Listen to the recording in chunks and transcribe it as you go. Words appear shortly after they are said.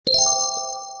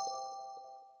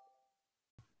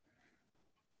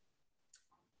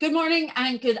Good morning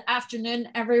and good afternoon,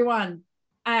 everyone.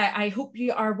 I hope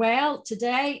you are well.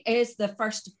 Today is the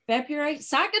 1st of February,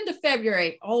 2nd of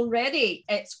February already.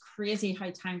 It's crazy how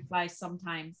time flies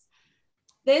sometimes.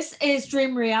 This is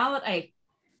Dream Reality,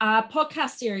 a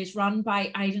podcast series run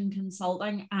by Iden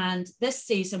Consulting. And this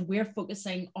season, we're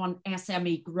focusing on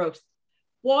SME growth.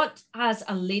 What, as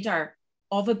a leader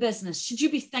of a business, should you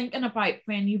be thinking about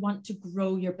when you want to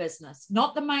grow your business?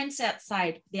 Not the mindset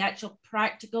side, the actual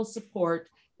practical support,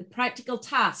 the practical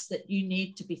tasks that you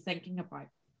need to be thinking about.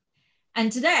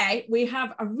 And today we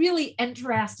have a really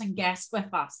interesting guest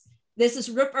with us. This is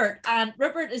Rupert, and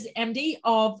Rupert is the MD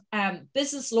of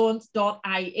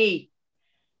businessloans.ie.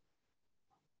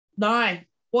 Now,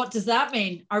 what does that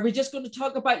mean? Are we just going to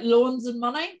talk about loans and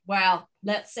money? Well,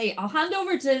 let's see. I'll hand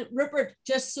over to Rupert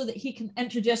just so that he can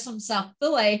introduce himself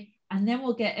fully, and then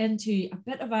we'll get into a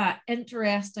bit of an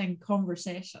interesting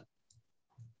conversation.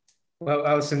 Well,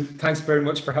 Alison, thanks very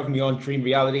much for having me on Dream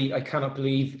Reality. I cannot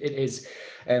believe it is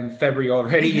February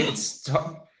already. It's,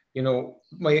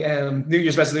 my New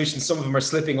Year's resolutions, some of them are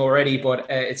slipping already, but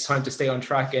it's time to stay on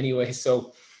track anyway.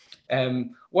 So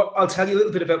what I'll tell you a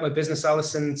little bit about my business,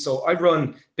 Alison. So I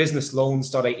run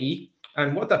businessloans.ie.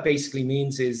 And what that basically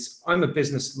means is I'm a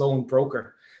business loan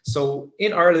broker. So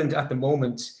in Ireland at the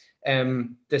moment,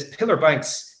 the pillar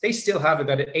banks, they still have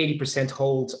about an 80%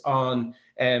 hold on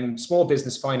small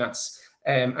business finance,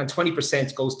 and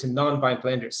 20% goes to non-bank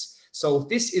lenders. So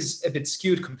this is a bit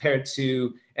skewed compared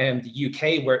to the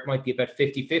UK, where it might be about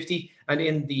 50-50. And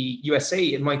in the USA,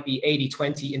 it might be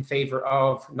 80-20 in favor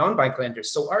of non-bank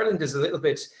lenders. So Ireland is a little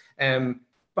bit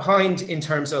behind in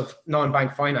terms of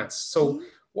non-bank finance. So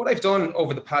what I've done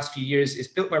over the past few years is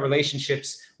built my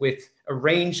relationships with a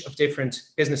range of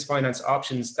different business finance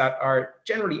options that are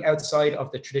generally outside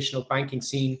of the traditional banking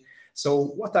scene. So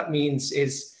what that means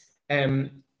is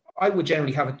I would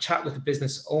generally have a chat with a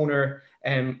business owner,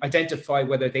 identify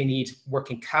whether they need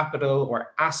working capital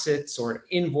or assets or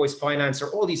invoice finance or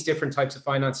all these different types of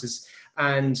finances,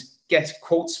 and get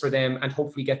quotes for them and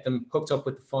hopefully get them hooked up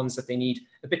with the funds that they need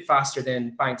a bit faster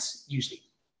than banks usually.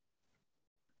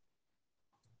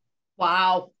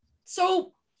 Wow.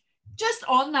 So just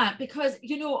on that, because,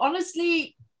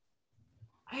 honestly,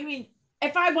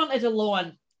 if I wanted a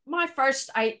loan, my first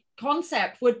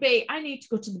concept would be I need to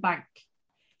go to the bank.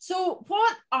 So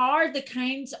what are the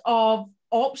kinds of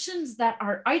options that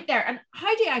are out there, and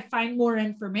how do I find more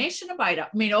information about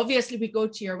it? Obviously we go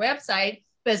to your website,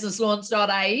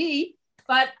 businessloans.ie,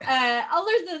 but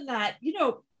other than that,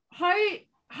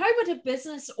 how would a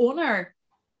business owner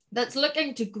that's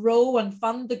looking to grow and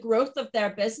fund the growth of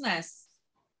their business,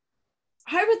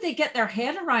 how would they get their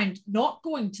head around not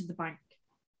going to the bank?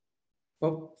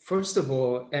 Well, first of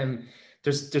all,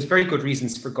 there's very good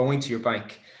reasons for going to your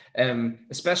bank,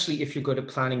 especially if you're good at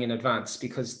planning in advance,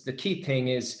 because the key thing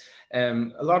is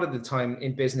a lot of the time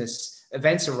in business,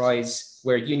 events arise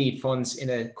where you need funds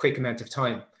in a quick amount of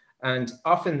time. And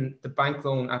often the bank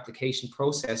loan application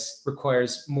process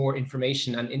requires more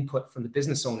information and input from the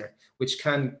business owner, which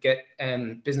can get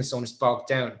business owners bogged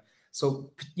down.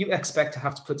 So you expect to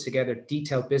have to put together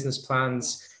detailed business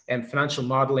plans and financial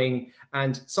modeling.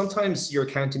 And sometimes your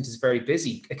accountant is very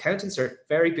busy. Accountants are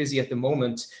very busy at the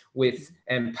moment with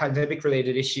pandemic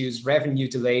related issues, revenue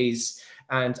delays,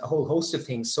 and a whole host of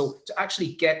things. So to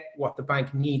actually get what the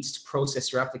bank needs to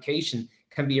process your application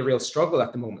can be a real struggle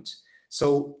at the moment.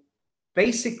 So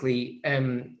basically,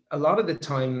 a lot of the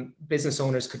time, business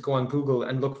owners could go on Google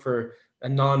and look for a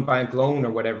non-bank loan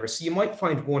or whatever. So you might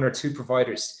find one or two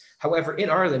providers. However, in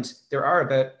Ireland, there are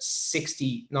about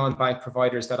 60 non-bank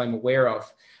providers that I'm aware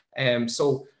of.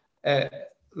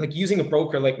 Like using a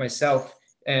broker like myself,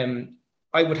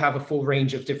 I would have a full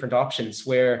range of different options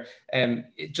where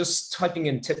just typing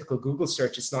in typical Google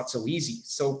search, it's not so easy.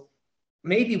 So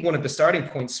maybe one of the starting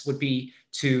points would be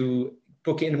to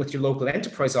book in with your local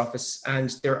enterprise office,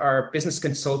 and there are business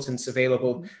consultants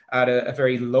available at a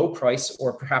very low price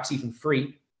or perhaps even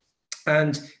free.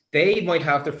 And they might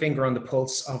have their finger on the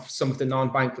pulse of some of the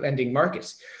non-bank lending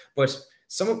markets, but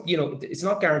it's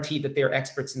not guaranteed that they're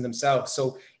experts in themselves.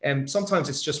 So sometimes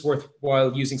it's just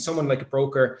worthwhile using someone like a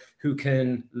broker who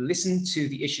can listen to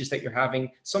the issues that you're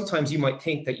having. Sometimes you might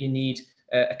think that you need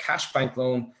a cash bank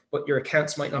loan, but your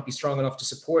accounts might not be strong enough to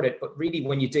support it. But really,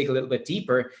 when you dig a little bit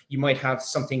deeper, you might have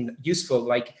something useful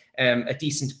like a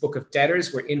decent book of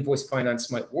debtors where invoice finance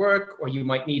might work, or you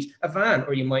might need a van,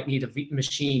 or you might need a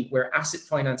machine where asset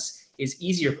finance is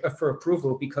easier for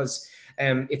approval because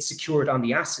it's secured on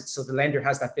the assets. So the lender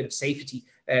has that bit of safety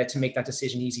to make that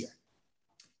decision easier.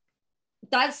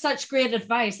 That's such great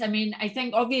advice. I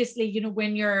think obviously,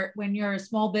 when you're a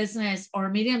small business or a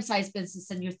medium-sized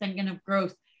business and you're thinking of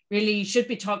growth, really you should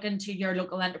be talking to your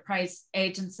local enterprise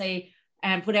agency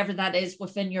and whatever that is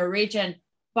within your region.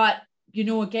 But, you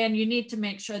know, again, you need to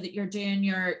make sure that you're doing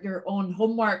your own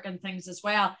homework and things as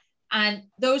well. And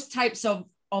those types of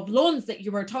loans that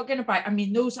you were talking about, I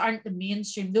mean, those aren't the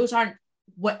mainstream. Those aren't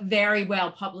very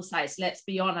well publicized, let's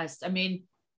be honest. I mean,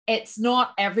 it's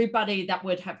not everybody that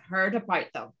would have heard about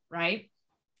them, right?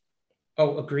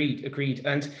 Oh, agreed.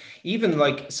 And even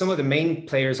like some of the main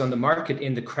players on the market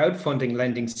in the crowdfunding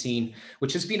lending scene,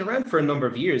 which has been around for a number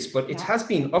of years, but it has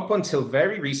been up until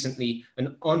very recently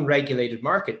an unregulated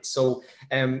market. So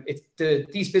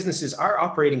these businesses are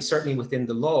operating certainly within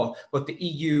the law, but the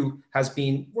EU has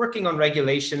been working on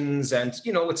regulations, and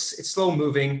you know it's slow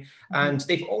moving, and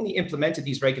they've only implemented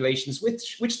these regulations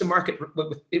which the market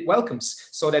it welcomes,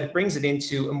 so that it brings it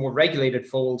into a more regulated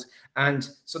fold. And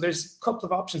so there's a couple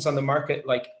of options on the market,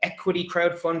 like equity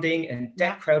crowdfunding and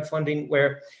debt crowdfunding,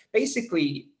 where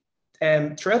basically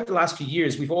throughout the last few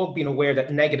years, we've all been aware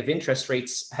that negative interest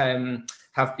rates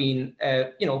have been,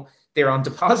 they're on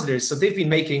depositors. So they've been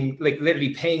making, like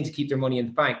literally paying to keep their money in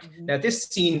the bank. Now, this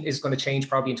scene is going to change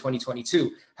probably in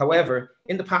 2022. However,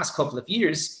 in the past couple of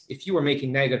years, if you were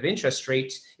making negative interest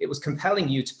rates, it was compelling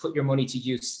you to put your money to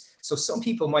use. So some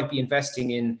people might be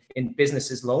investing in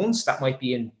businesses' loans that might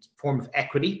be in form of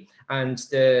equity. And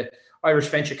the Irish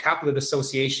Venture Capital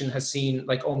Association has seen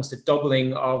like almost a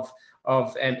doubling of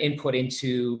input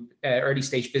into early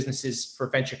stage businesses for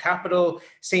venture capital.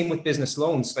 Same with business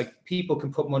loans. Like people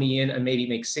can put money in and maybe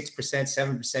make 6%,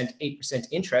 7%, 8%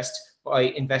 interest by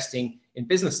investing in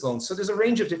business loans. So there's a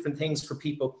range of different things for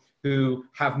people who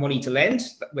have money to lend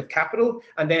with capital,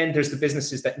 and then there's the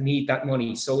businesses that need that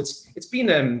money. So it's been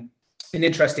an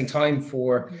interesting time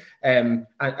for and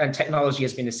technology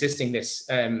has been assisting this.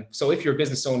 So if you're a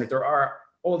business owner, there are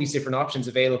all these different options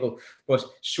available, but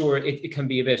sure, it can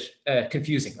be a bit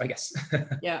confusing, I guess.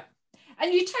 Yeah.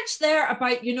 And you touched there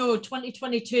about,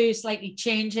 2022 slightly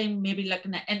changing, maybe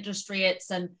looking at interest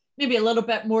rates and maybe a little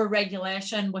bit more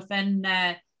regulation within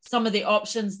some of the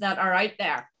options that are out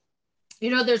there.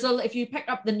 If you pick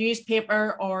up the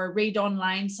newspaper or read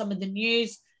online some of the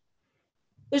news,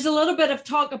 there's a little bit of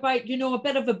talk about, a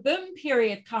bit of a boom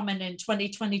period coming in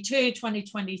 2022,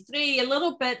 2023, a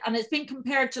little bit. And it's been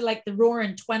compared to like the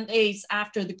roaring 20s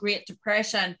after the Great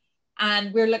Depression.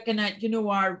 And we're looking at,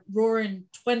 our roaring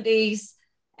 20s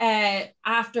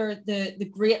after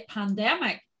the Great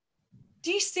Pandemic.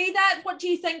 Do you see that? What do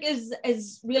you think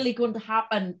is really going to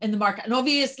happen in the market? And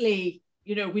obviously,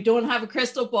 we don't have a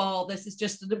crystal ball. This is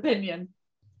just an opinion.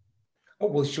 Oh,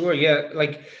 well, sure. Yeah.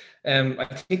 I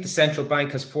think the central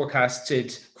bank has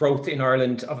forecasted growth in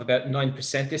Ireland of about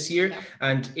 9% this year. Yeah.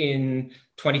 And in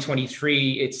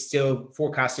 2023, it's still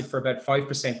forecasted for about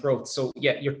 5% growth. So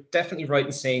yeah, you're definitely right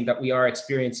in saying that we are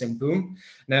experiencing boom.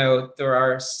 Now,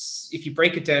 if you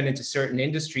break it down into certain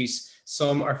industries,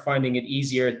 some are finding it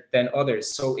easier than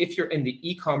others. So if you're in the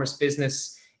e-commerce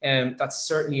business, that's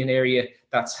certainly an area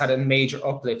that's had a major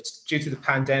uplift due to the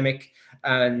pandemic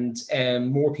and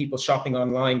more people shopping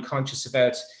online, conscious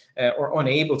about or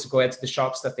unable to go out to the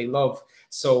shops that they love.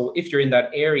 So if you're in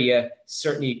that area,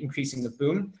 certainly increasing the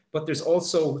boom. But there's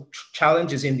also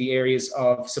challenges in the areas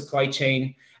of supply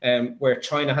chain, where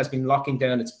China has been locking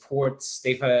down its ports.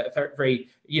 They've had a very,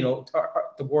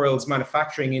 the world's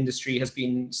manufacturing industry has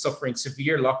been suffering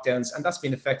severe lockdowns, and that's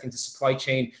been affecting the supply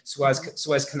chain,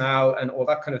 Suez Canal and all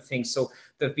that kind of thing. So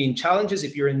there've been challenges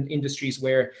if you're in industries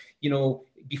where,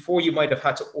 before you might have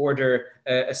had to order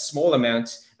a small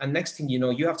amount, and next thing you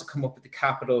know, you have to come up with the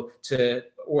capital to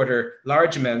order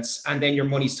large amounts, and then your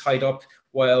money's tied up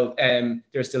while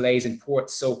there's delays in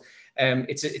ports. So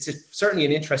it's certainly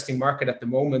an interesting market at the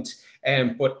moment,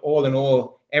 but all in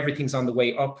all, everything's on the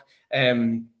way up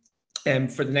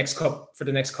for the next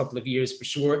couple of years for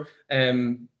sure.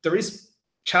 There is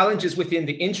challenges within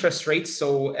the interest rates.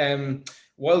 So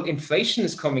while inflation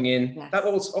is coming in, yes, that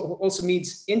also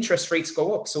means interest rates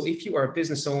go up. So if you are a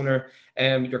business owner,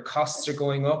 your costs are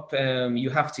going up. You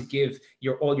have to give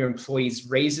all your employees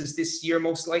raises this year,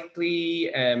 most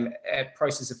likely.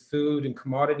 Prices of food and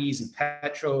commodities and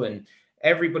petrol and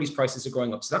everybody's prices are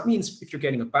going up. So that means if you're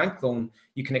getting a bank loan,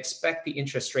 you can expect the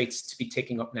interest rates to be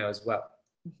ticking up now as well.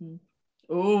 Mm-hmm.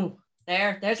 Oh,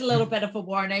 there's a little bit of a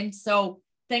warning. So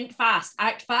think fast,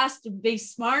 act fast, and be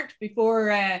smart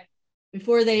before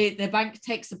the bank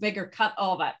takes a bigger cut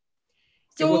of it.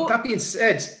 So well, that being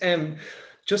said,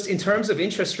 just in terms of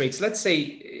interest rates, let's say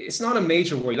it's not a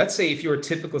major worry. Let's say if you're a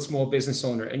typical small business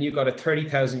owner and you got a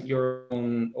 30,000 euro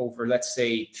loan over, let's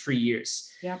say, 3 years.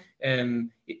 Yeah.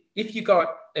 If you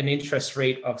got an interest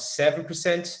rate of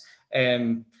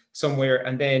 7% somewhere,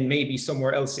 and then maybe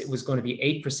somewhere else it was going to be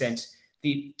 8%,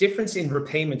 the difference in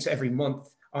repayments every month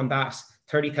on that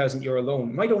 30,000 euro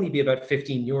loan might only be about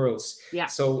 15 euros. Yeah.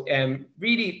 So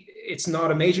really, it's not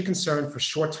a major concern for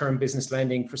short-term business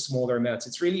lending for smaller amounts.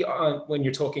 It's really when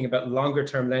you're talking about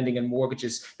longer-term lending and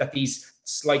mortgages that these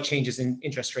slight changes in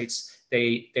interest rates,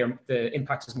 the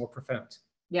impact is more profound.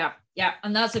 Yeah,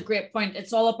 and that's a great point.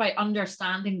 It's all about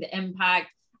understanding the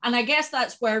impact. And I guess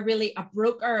that's where really a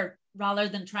broker, rather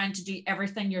than trying to do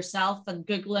everything yourself and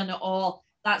Googling it all,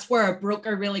 that's where a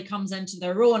broker really comes into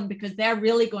their own, because they're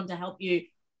really going to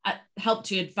help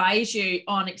to advise you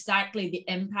on exactly the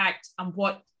impact and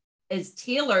what is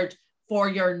tailored for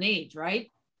your need,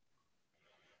 right?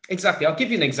 Exactly. I'll give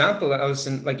you an example,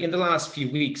 Alison. Like in the last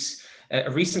few weeks,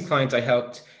 a recent client I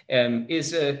helped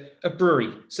is a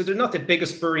brewery. So they're not the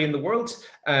biggest brewery in the world.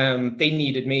 They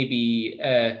needed maybe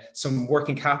some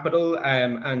working capital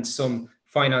and some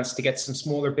finance to get some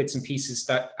smaller bits and pieces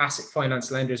that asset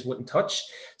finance lenders wouldn't touch.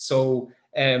 So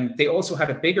they also had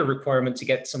a bigger requirement to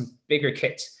get some bigger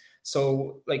kit.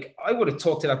 So like I would have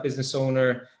talked to that business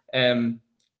owner,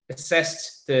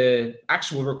 assessed the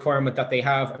actual requirement that they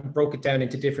have and broke it down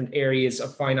into different areas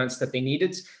of finance that they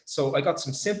needed. So I got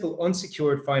some simple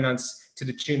unsecured finance to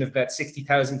the tune of about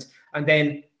 60,000. And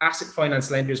then asset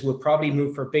finance lenders will probably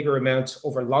move for a bigger amount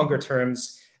over longer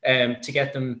terms to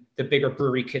get them the bigger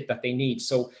brewery kit that they need.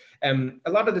 So a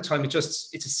lot of the time it's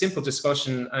a simple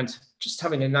discussion and just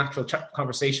having a natural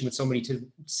conversation with somebody to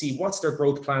see what's their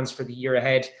growth plans for the year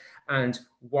ahead and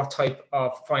what type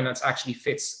of finance actually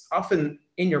fits. Often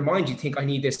in your mind, you think I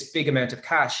need this big amount of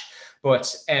cash,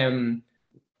 but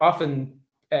often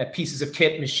pieces of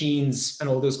kit, machines, and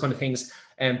all those kind of things,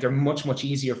 they're much, much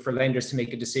easier for lenders to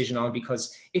make a decision on,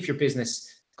 because if your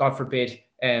business, God forbid,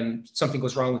 something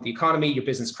goes wrong with the economy, your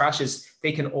business crashes,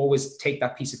 they can always take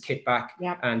that piece of kit back.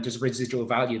 Yep. And there's residual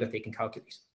value that they can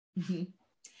calculate. Mm-hmm.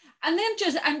 And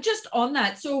then just on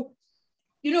that, so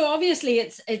obviously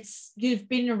it's you've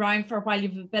been around for a while,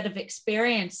 you've a bit of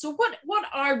experience. So what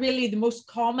are really the most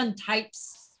common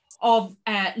types of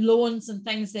loans and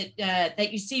things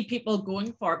that you see people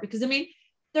going for? Because I mean,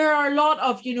 there are a lot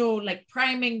of like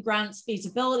priming grants,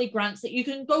 feasibility grants that you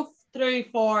can go through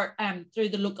for through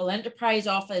the local enterprise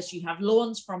office. You have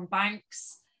loans from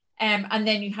banks, and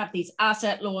then you have these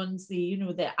asset loans, the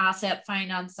asset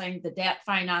financing, the debt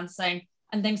financing,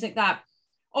 and things like that.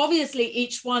 Obviously,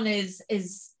 each one is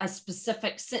a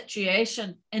specific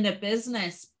situation in a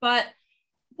business, but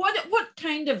what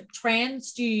kind of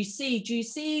trends do you see? Do you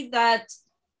see that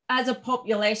as a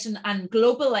population and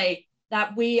globally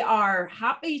that we are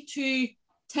happy to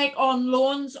take on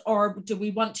loans, or do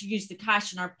we want to use the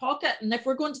cash in our pocket? And if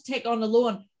we're going to take on a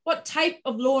loan, what type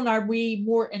of loan are we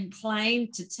more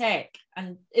inclined to take?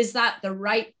 And is that the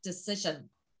right decision?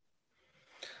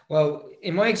 Well,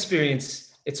 in my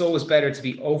experience, it's always better to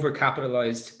be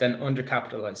overcapitalized than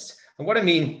undercapitalized. And what I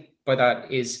mean by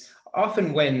that is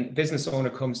often when a business owner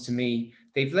comes to me,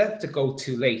 they've let it go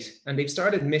too late and they've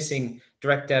started missing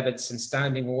direct debits and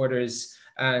standing orders,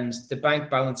 and the bank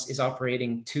balance is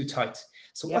operating too tight.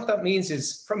 So What that means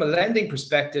is, from a lending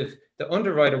perspective, the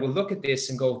underwriter will look at this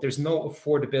and go, there's no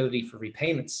affordability for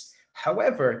repayments.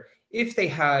 However, if they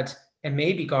had and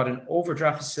maybe got an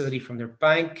overdraft facility from their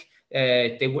bank,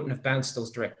 they wouldn't have bounced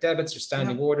those direct debits or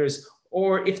standing orders.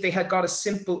 Or if they had got a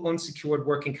simple unsecured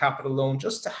working capital loan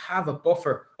just to have a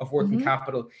buffer of working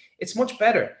capital, it's much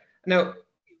better. Now,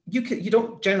 you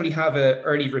don't generally have an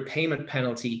early repayment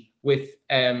penalty with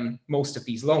most of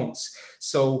these loans.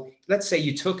 So let's say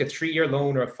you took a 3-year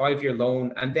loan or a 5-year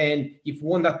loan, and then you've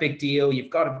won that big deal,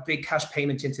 you've got a big cash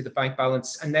payment into the bank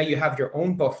balance, and now you have your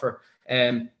own buffer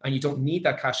and you don't need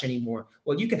that cash anymore.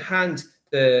 Well, you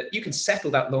can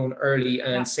settle that loan early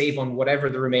and save on whatever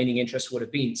the remaining interest would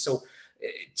have been. So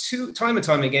time and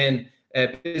time again,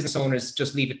 business owners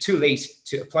just leave it too late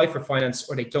to apply for finance,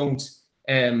 or they don't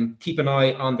keep an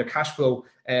eye on their cash flow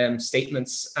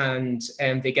statements, and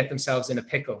they get themselves in a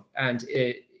pickle. And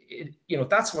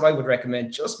that's what I would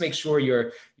recommend. Just make sure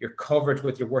you're covered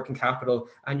with your working capital,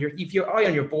 and if your eye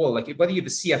on your ball, like whether you have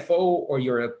a CFO or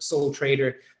you're a sole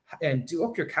trader, and do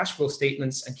up your cash flow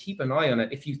statements and keep an eye on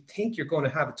it. If you think you're going to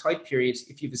have a tight period,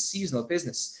 if you have a seasonal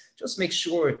business, just make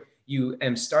sure you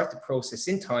start the process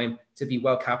in time to be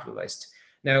well capitalized.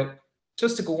 Now,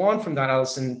 just to go on from that,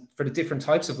 Alison, for the different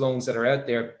types of loans that are out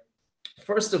there,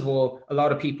 first of all, a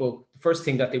lot of people, the first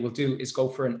thing that they will do is go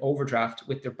for an overdraft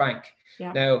with their bank.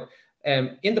 Yeah. Now,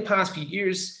 in the past few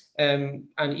years, and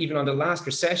even on the last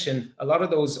recession, a lot of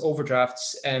those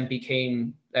overdrafts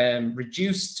became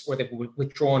reduced, or they were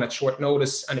withdrawn at short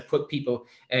notice, and it put people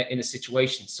in a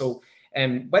situation. So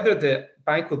whether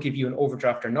bank will give you an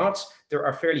overdraft or not. There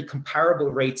are fairly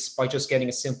comparable rates by just getting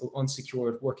a simple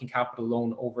unsecured working capital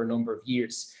loan over a number of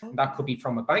years. And that could be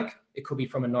from a bank, it could be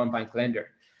from a non-bank lender.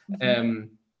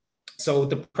 So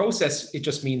the process, it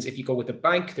just means if you go with a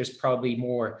bank, there's probably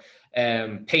more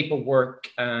paperwork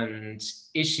and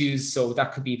issues. So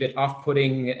that could be a bit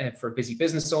off-putting for a busy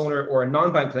business owner. Or a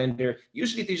non-bank lender.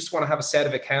 Usually they just want to have a set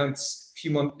of accounts, few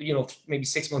months, maybe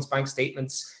 6 months bank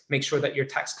statements, make sure that your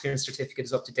tax clearance certificate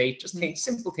is up to date, just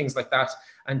simple things like that.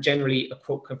 And generally a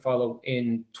quote can follow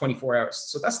in 24 hours.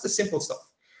 So that's the simple stuff.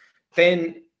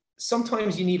 Then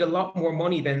sometimes you need a lot more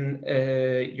money than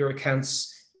your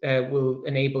accounts will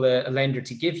enable a lender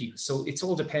to give you. So it's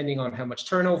all depending on how much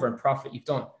turnover and profit you've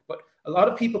done. But a lot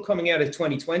of people coming out of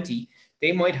 2020,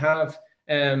 they might have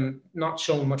not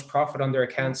shown much profit on their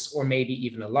accounts, or maybe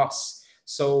even a loss.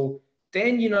 So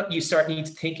then you start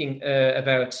thinking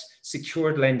about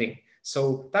secured lending.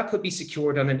 So that could be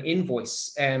secured on an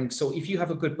invoice. So if you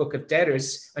have a good book of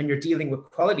debtors and you're dealing with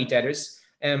quality debtors,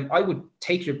 I would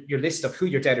take your list of who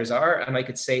your debtors are, and I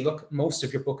could say, look, most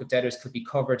of your book of debtors could be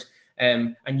covered,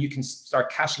 and you can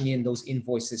start cashing in those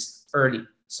invoices early.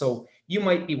 So you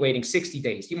might be waiting 60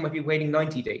 days, you might be waiting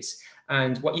 90 days.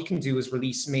 And what you can do is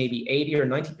release maybe 80 or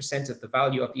 90% of the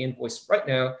value of the invoice right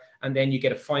now, and then you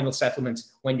get a final settlement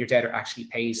when your debtor actually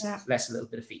pays less a little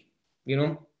bit of fee,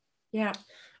 Yeah.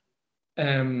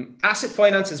 Asset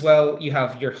finance as well, you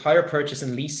have your hire purchase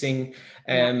and leasing.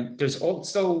 There's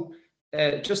also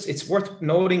it's worth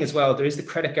noting as well, there is the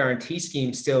credit guarantee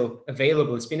scheme still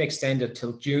available. It's been extended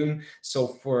till June. So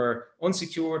for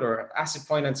unsecured or asset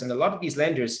finance, and a lot of these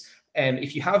lenders,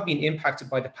 if you have been impacted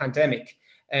by the pandemic,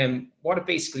 what it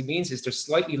basically means is there's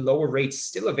slightly lower rates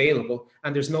still available,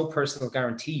 and there's no personal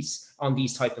guarantees on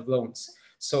these type of loans.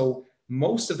 So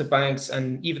most of the banks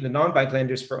and even the non-bank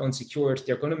lenders for unsecured,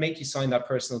 they're going to make you sign that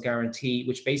personal guarantee,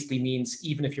 which basically means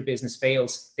even if your business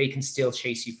fails, they can still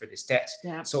chase you for this debt.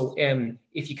 Yeah. So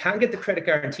if you can get the credit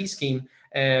guarantee scheme,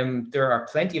 there are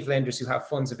plenty of lenders who have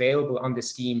funds available on this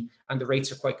scheme, and the rates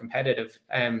are quite competitive.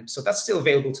 So that's still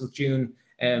available till June.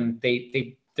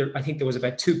 I think there was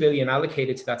about 2 billion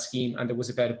allocated to that scheme, and there was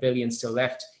about 1 billion still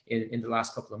left in the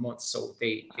last couple of months. So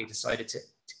they decided to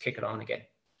kick it on again.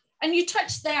 And you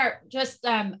touched there, just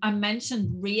I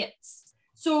mentioned rates.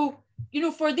 So,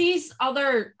 for these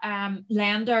other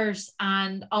lenders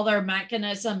and other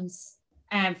mechanisms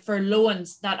for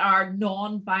loans that are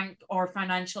non-bank or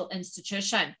financial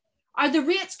institution, are the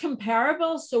rates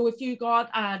comparable? So if you got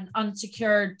an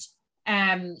unsecured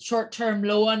short-term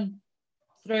loan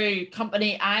through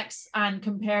company X and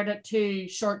compared it to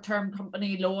short-term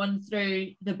company loan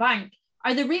through the bank,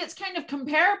 are the rates kind of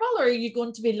comparable, or are you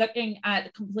going to be looking at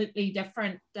a completely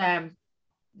different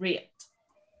rate?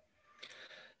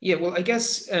 Yeah, well, I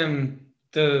guess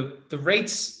the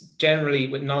rates generally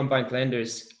with non-bank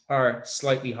lenders are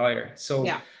slightly higher.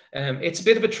 So it's a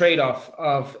bit of a trade-off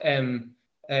of, and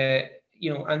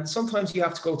sometimes you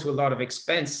have to go to a lot of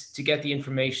expense to get the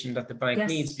information that the bank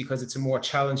needs, because it's a more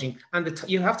challenging, and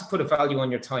you have to put a value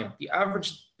on your time. The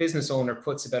average business owner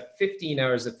puts about 15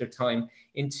 hours of their time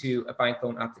into a bank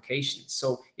loan application.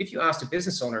 So if you ask a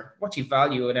business owner, what do you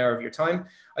value an hour of your time?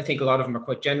 I think a lot of them are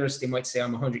quite generous. They might say,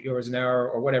 I'm 100 euros an hour,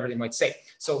 or whatever they might say.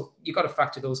 So you got to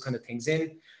factor those kind of things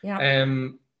in.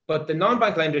 But the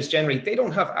non-bank lenders generally, they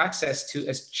don't have access to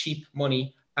as cheap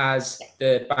money as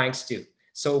the banks do.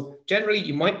 So generally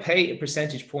you might pay a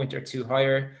percentage point or two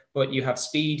higher, but you have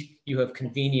speed, you have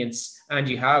convenience, and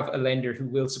you have a lender who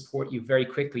will support you very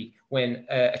quickly when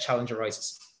a challenge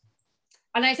arises.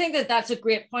 And I think that that's a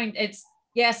great point. It's,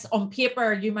 yes, on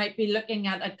paper, you might be looking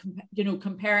at,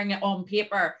 comparing it on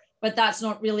paper, but that's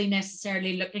not really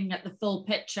necessarily looking at the full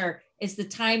picture. It's the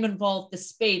time involved, the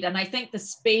speed. And I think the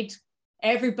speed,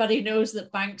 everybody knows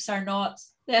that banks are not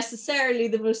necessarily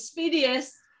the most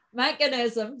speediest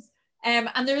mechanisms. And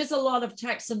there is a lot of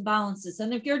checks and balances.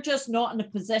 And if you're just not in a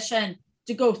position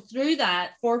to go through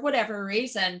that for whatever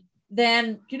reason,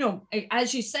 then,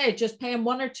 as you say, just paying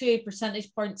 1 or 2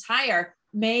 percentage points higher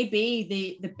may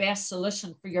be the best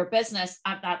solution for your business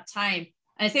at that time.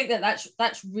 And I think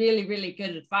that's really, really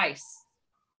good advice.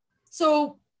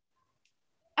 So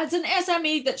as an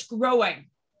SME that's growing,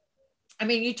 I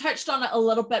mean, you touched on it a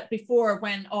little bit before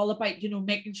when all about,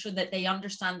 making sure that they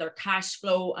understand their cash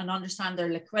flow and understand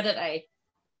their liquidity.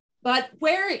 But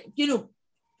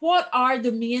what are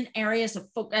the main areas of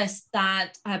focus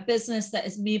that a business that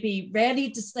is maybe ready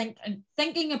to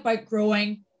thinking about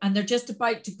growing, and they're just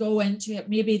about to go into it,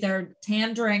 maybe they're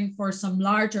tendering for some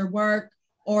larger work,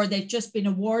 or they've just been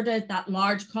awarded that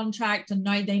large contract and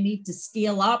now they need to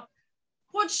scale up?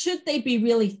 What should they be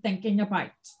really thinking about?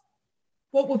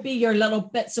 what would be your little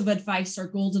bits of advice or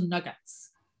golden nuggets?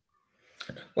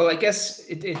 Well, I guess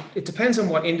it depends on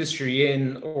what industry you're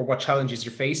in or what challenges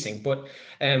you're facing, but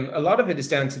a lot of it is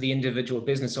down to the individual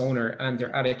business owner and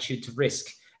their attitude to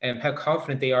risk, and how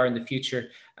confident they are in the future,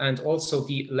 and also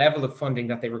the level of funding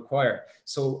that they require.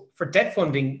 So for debt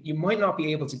funding, you might not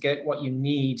be able to get what you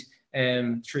need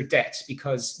through debt,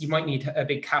 because you might need a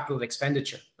big capital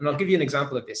expenditure. And I'll give you an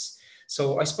example of this.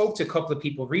 So I spoke to a couple of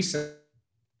people recently.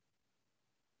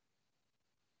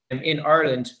 In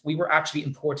Ireland, we were actually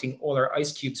importing all our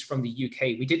ice cubes from the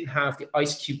UK. We didn't have the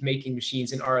ice cube making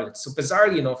machines in Ireland. So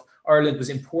bizarrely enough, Ireland was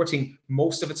importing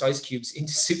most of its ice cubes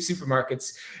into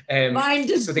supermarkets.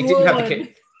 So they didn't have the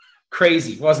kit.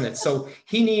 Crazy, wasn't it? So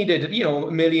he needed,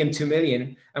 $1 million, 2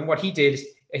 million. And what he did,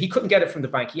 he couldn't get it from the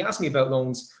bank. He asked me about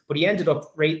loans, but he ended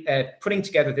up putting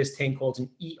together this thing called an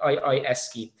EIIS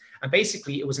scheme. And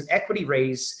basically it was an equity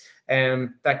raise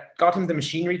that got him the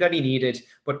machinery that he needed,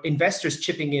 but investors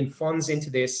chipping in funds into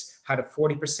this had a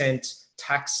 40%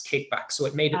 tax kickback. So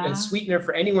it made it a sweetener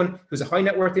for anyone who's a high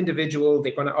net worth individual.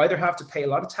 They're going to either have to pay a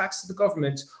lot of tax to the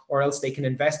government, or else they can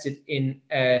invest it in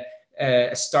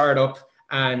a startup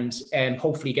and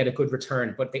hopefully get a good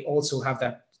return. But they also have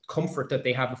that comfort that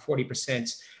they have a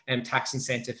 40% tax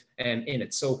incentive in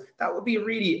it. So that would be a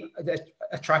really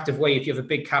attractive way if you have a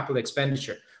big capital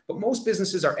expenditure. But most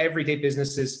businesses are everyday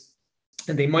businesses,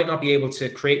 and they might not be able to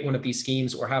create one of these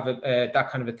schemes or have that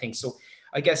kind of a thing. So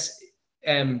I guess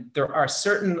there are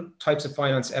certain types of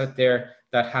finance out there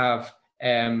that have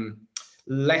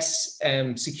less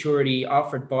security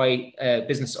offered by a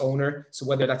business owner. So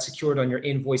whether that's secured on your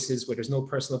invoices, where there's no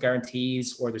personal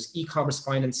guarantees, or there's e-commerce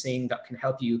financing that can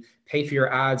help you pay for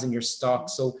your ads and your stock.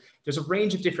 So there's a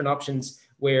range of different options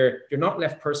where you're not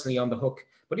left personally on the hook.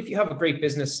 But if you have a great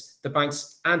business, the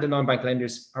banks and the non-bank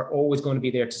lenders are always going to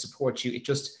be there to support you. It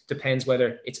just depends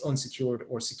whether it's unsecured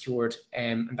or secured,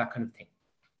 and that kind of thing.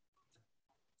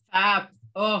 Fab.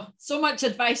 Oh, so much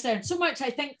advice there. So much, I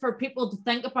think, for people to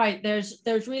think about. There's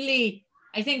really,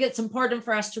 I think it's important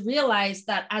for us to realize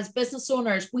that as business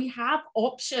owners, we have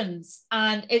options,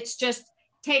 and it's just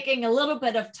taking a little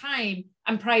bit of time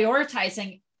and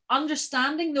prioritizing,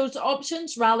 understanding those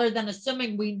options rather than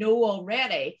assuming we know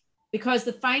already. Because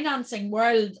the financing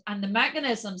world and the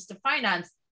mechanisms to finance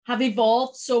have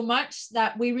evolved so much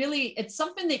that it's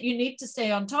something that you need to stay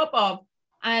on top of.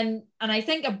 And I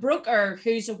think a broker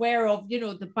who's aware of,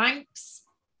 the banks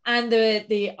and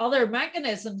the other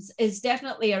mechanisms is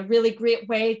definitely a really great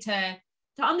way to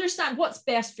understand what's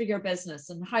best for your business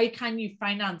and how can you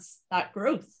finance that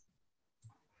growth.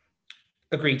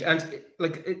 Agreed. And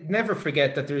never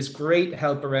forget that there's great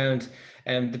help around.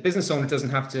 The business owner doesn't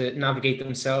have to navigate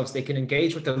themselves. They can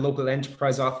engage with the local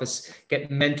enterprise office, get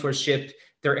mentorship.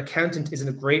 Their accountant is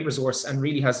a great resource and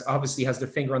really obviously has their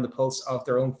finger on the pulse of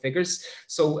their own figures.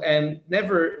 So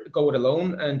never go it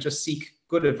alone, and just seek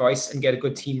good advice and get a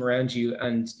good team around you,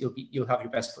 and you'll have your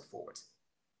best foot forward.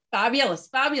 Fabulous,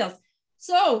 fabulous.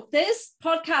 So this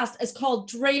podcast is called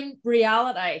Dream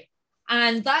Reality.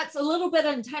 And that's a little bit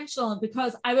intentional,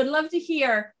 because I would love to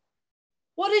hear,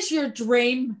 what is your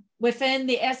dream within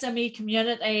the SME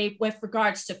community with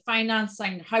regards to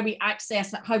financing, how we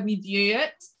access it, how we view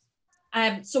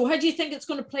it? So how do you think it's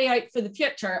going to play out for the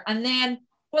future? And then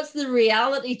what's the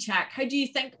reality check? How do you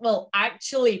think it will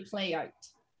actually play out?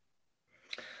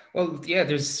 Well, yeah,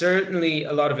 there's certainly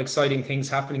a lot of exciting things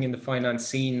happening in the finance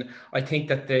scene. I think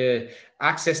that the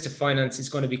access to finance is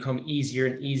going to become easier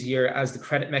and easier as the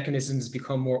credit mechanisms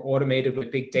become more automated with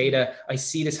big data. I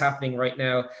see this happening right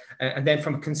now. And then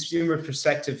from a consumer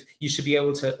perspective, you should be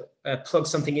able to plug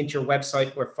something into your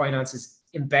website where finance is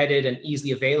embedded and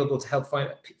easily available to help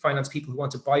finance people who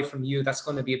want to buy from you. That's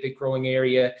going to be a big growing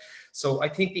area. So I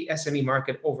think the SME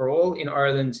market overall in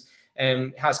Ireland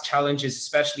has challenges,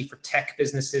 especially for tech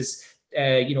businesses,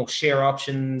 share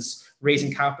options,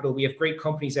 raising capital. We have great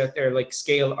companies out there like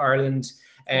Scale Ireland,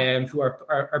 who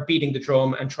are beating the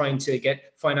drum and trying to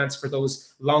get finance for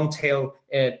those long tail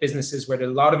businesses where a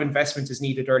lot of investment is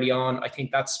needed early on. I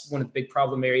think that's one of the big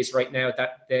problem areas right now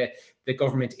that the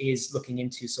government is looking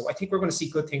into. So I think we're going to see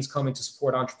good things coming to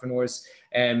support entrepreneurs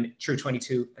through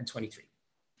 22 and 23.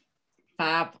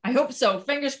 Fab. I hope so.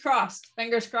 Fingers crossed.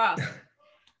 Fingers crossed.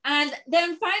 And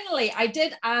then finally, I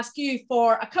did ask you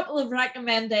for a couple of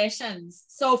recommendations.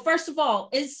 So first of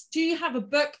all, do you have a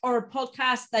book or a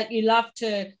podcast that you love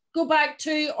to go back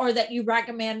to or that you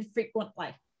recommend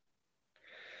frequently?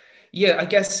 Yeah, I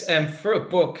guess for a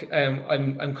book,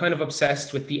 I'm kind of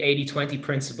obsessed with the 80-20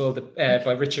 principle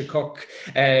by Richard Cook.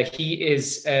 He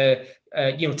is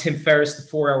Tim Ferriss,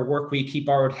 the 4-Hour Workweek. He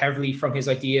borrowed heavily from his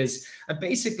ideas. And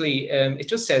basically, it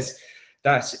just says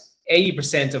that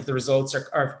 80% of the results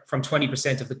are from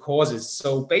 20% of the causes.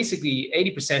 So basically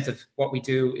 80% of what we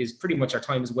do is pretty much our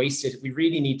time is wasted. We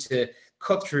really need to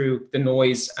cut through the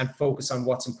noise and focus on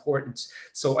what's important.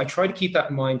 So I try to keep that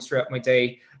in mind throughout my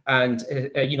day. And,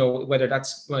 whether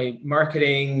that's my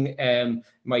marketing,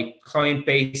 my client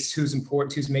base, who's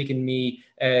important, who's making me,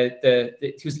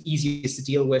 who's the easiest to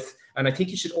deal with. And I think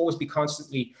you should always be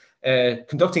constantly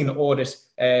conducting an audit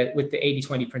with the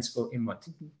 80-20 principle in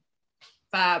mind.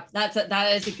 Fab. That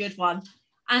is a good one.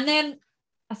 And then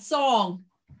a song.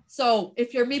 So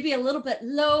if you're maybe a little bit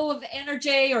low of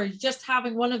energy or just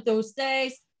having one of those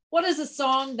days, what is a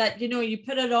song that, you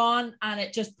put it on and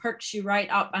it just perks you right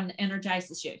up and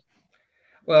energizes you?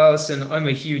 Well, listen, I'm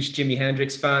a huge Jimi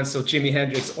Hendrix fan. So Jimi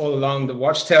Hendrix All Along the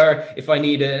Watchtower. If I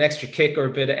need an extra kick or a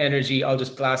bit of energy, I'll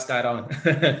just blast that on.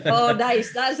 Oh,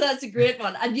 nice. That's a great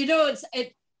one. And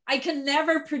I can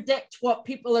never predict what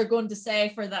people are going to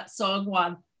say for that song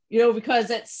one,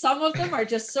 because some of them are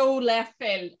just so left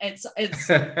field. It's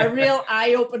a real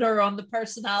eye opener on the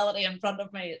personality in front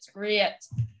of me. It's great.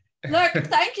 Look,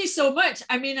 thank you so much.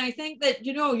 I mean, I think that,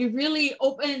 you really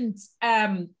opened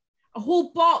a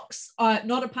whole box,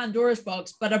 not a Pandora's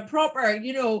box, but a proper,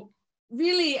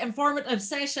 really informative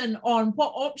session on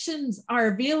what options are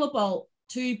available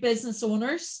to business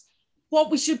owners,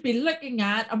 what we should be looking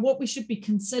at and what we should be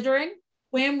considering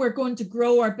when we're going to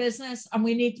grow our business. And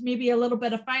we need maybe a little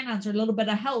bit of finance or a little bit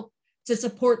of help to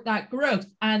support that growth.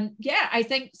 And yeah, I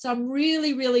think some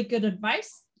really, really good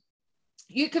advice.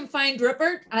 You can find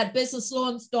Rupert at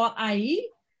businessloans.ie.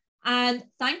 And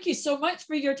thank you so much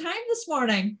for your time this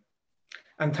morning.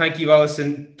 And thank you,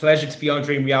 Alison. Pleasure to be on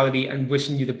Dream Reality and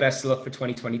wishing you the best of luck for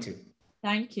 2022.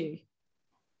 Thank you.